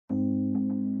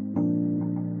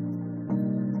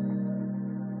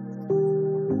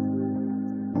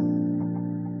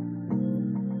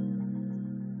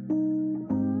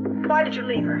Why did you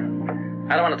leave her?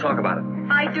 I don't want to talk about it.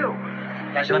 I do.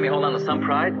 Can't you let me hold on to some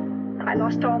pride? I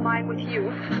lost all mine with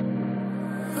you.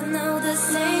 We know the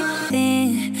same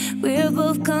thing. We're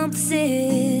both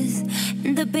compasses,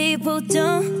 and the people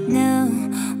don't know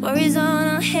worries on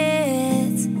our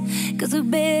heads. Cause we're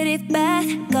pretty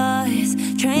bad guys,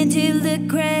 trying to look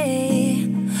great.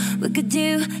 We could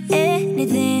do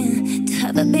anything to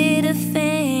have a bit of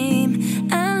fame.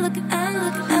 I'm looking for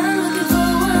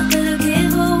one little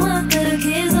kid, for one little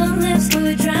kiss on lips, but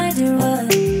we're trying to run.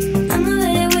 I'm a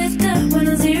lady with her, when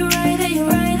I see you right there, you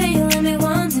let me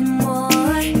want it more.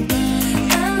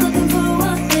 I'm looking for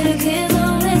one little kiss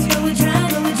on lips, but we're trying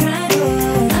to run.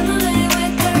 I'm a lady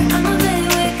with her, you let me want. I'm a lady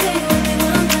with her, you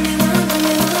let me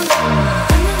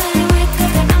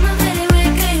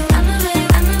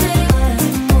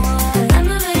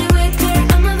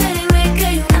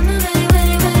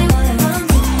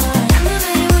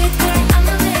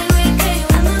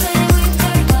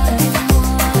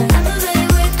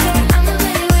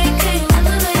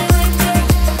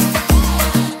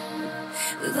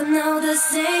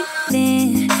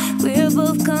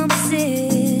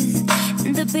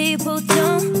people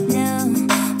don't know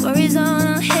worries on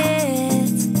our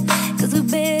heads. Cause we're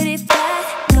pretty bad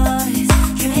guys,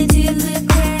 trying to look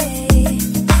great.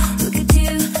 We could do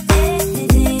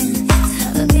anything to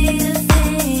have a bit of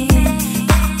fame.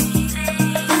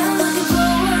 I'm looking for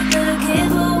one little kid,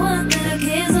 for one little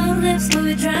kiss on lips, but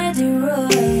we try to run.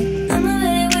 I'm a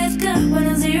lady with God, when I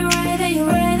see you right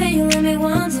there, you let me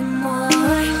want it more.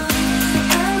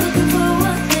 I'm looking for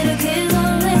one little kiss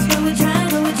on lips, but we try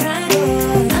to run.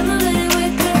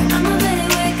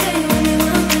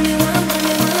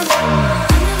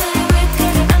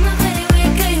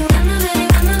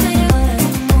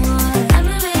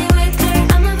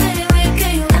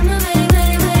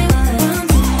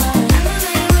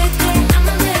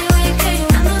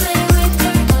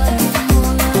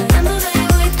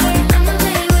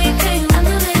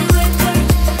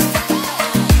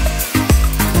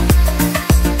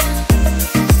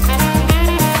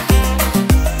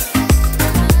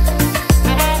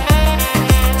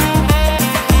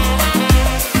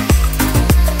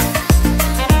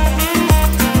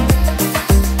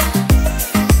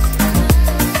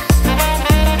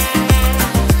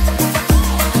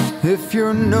 If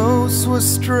your nose was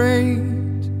straight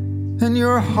and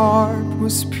your heart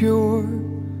was pure,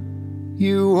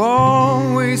 you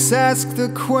always asked the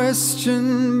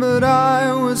question, but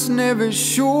I was never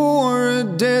sure. A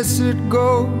desert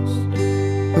ghost,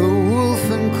 a wolf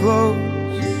in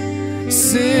clothes,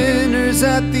 sinners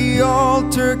at the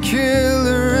altar,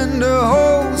 killer and a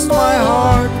host. My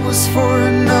heart was for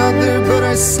another, but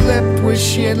I slept where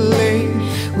she had laid,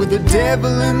 with the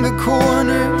devil in the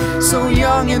corner, so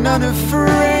young and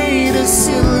unafraid. A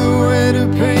silhouette, a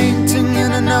painting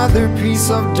in another piece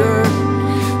of dirt.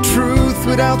 Truth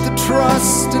without the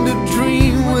trust, and a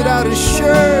dream without a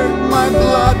shirt. My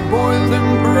blood boiled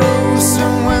and bruised,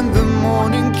 and when the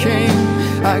morning came,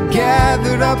 I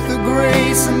gathered up the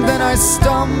grace, and then I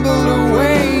stumbled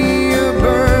away. A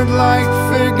bird-like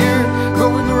figure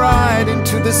going right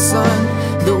into the sun.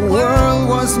 The world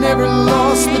was never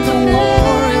lost, but the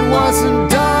war, it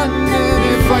wasn't done. And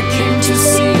if I came to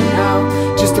see now,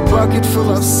 just a bucket full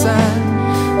of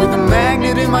sand, with a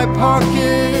magnet in my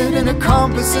pocket and a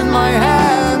compass in my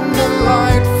hand. The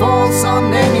light falls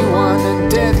on anyone and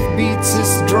death beats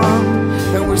its drum,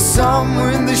 and we're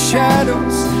somewhere in the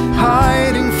shadows,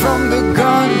 hiding from the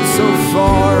gun. So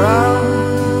far out,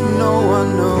 no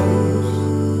one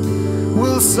knows.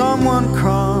 Will someone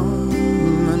come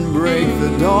and break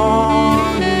the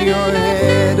dawn? Your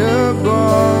head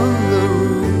above the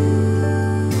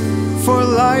roof, for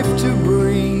life to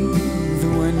breathe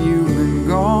when you've been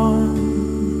gone.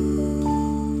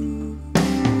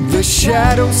 The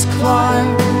shadows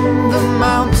climb the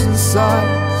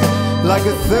mountainsides, like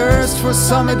a thirst for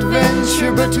some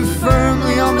adventure, but too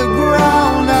firmly on the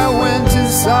ground. I went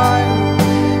inside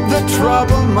the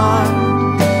troubled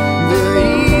mind, the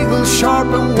eagle sharp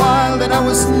and wild, and I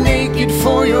was naked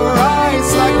for your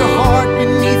eyes, like a heart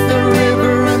beneath the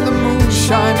river and the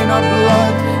moonshine in our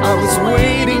blood. I was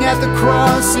waiting at the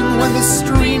crossing when the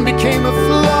stream became a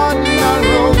flood, and I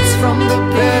rose from the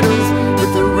petals, but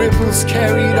the ripples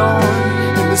carried on,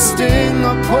 and the sting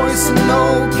of poison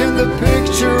oak, and the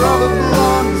picture of a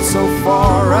blonde. So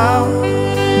far out,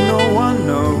 no one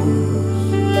knows.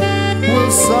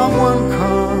 Will someone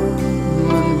come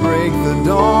and break the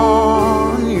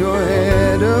dawn? Your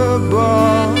head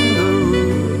above the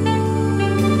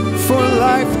roof, for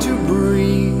life to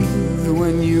breathe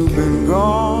when you've been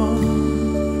gone.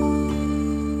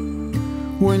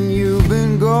 When you've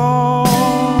been gone.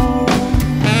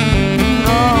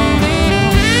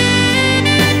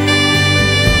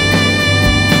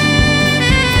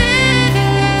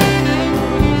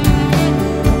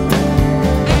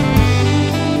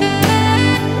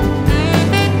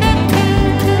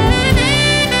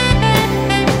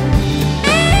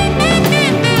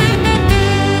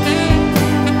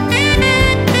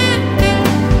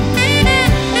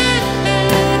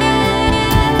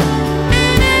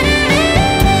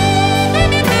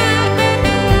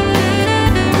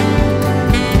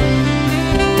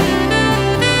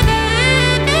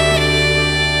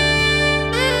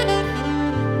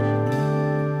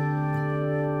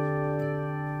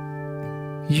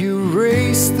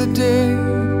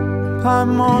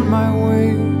 I'm on my way.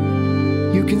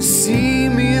 You can see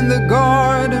me in the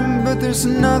garden, but there's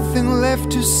nothing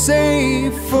left to say.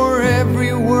 For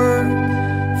every word,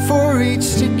 for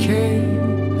each decay,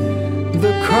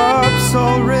 the cup's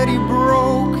already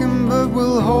broken, but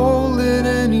we'll hold it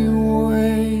anyway.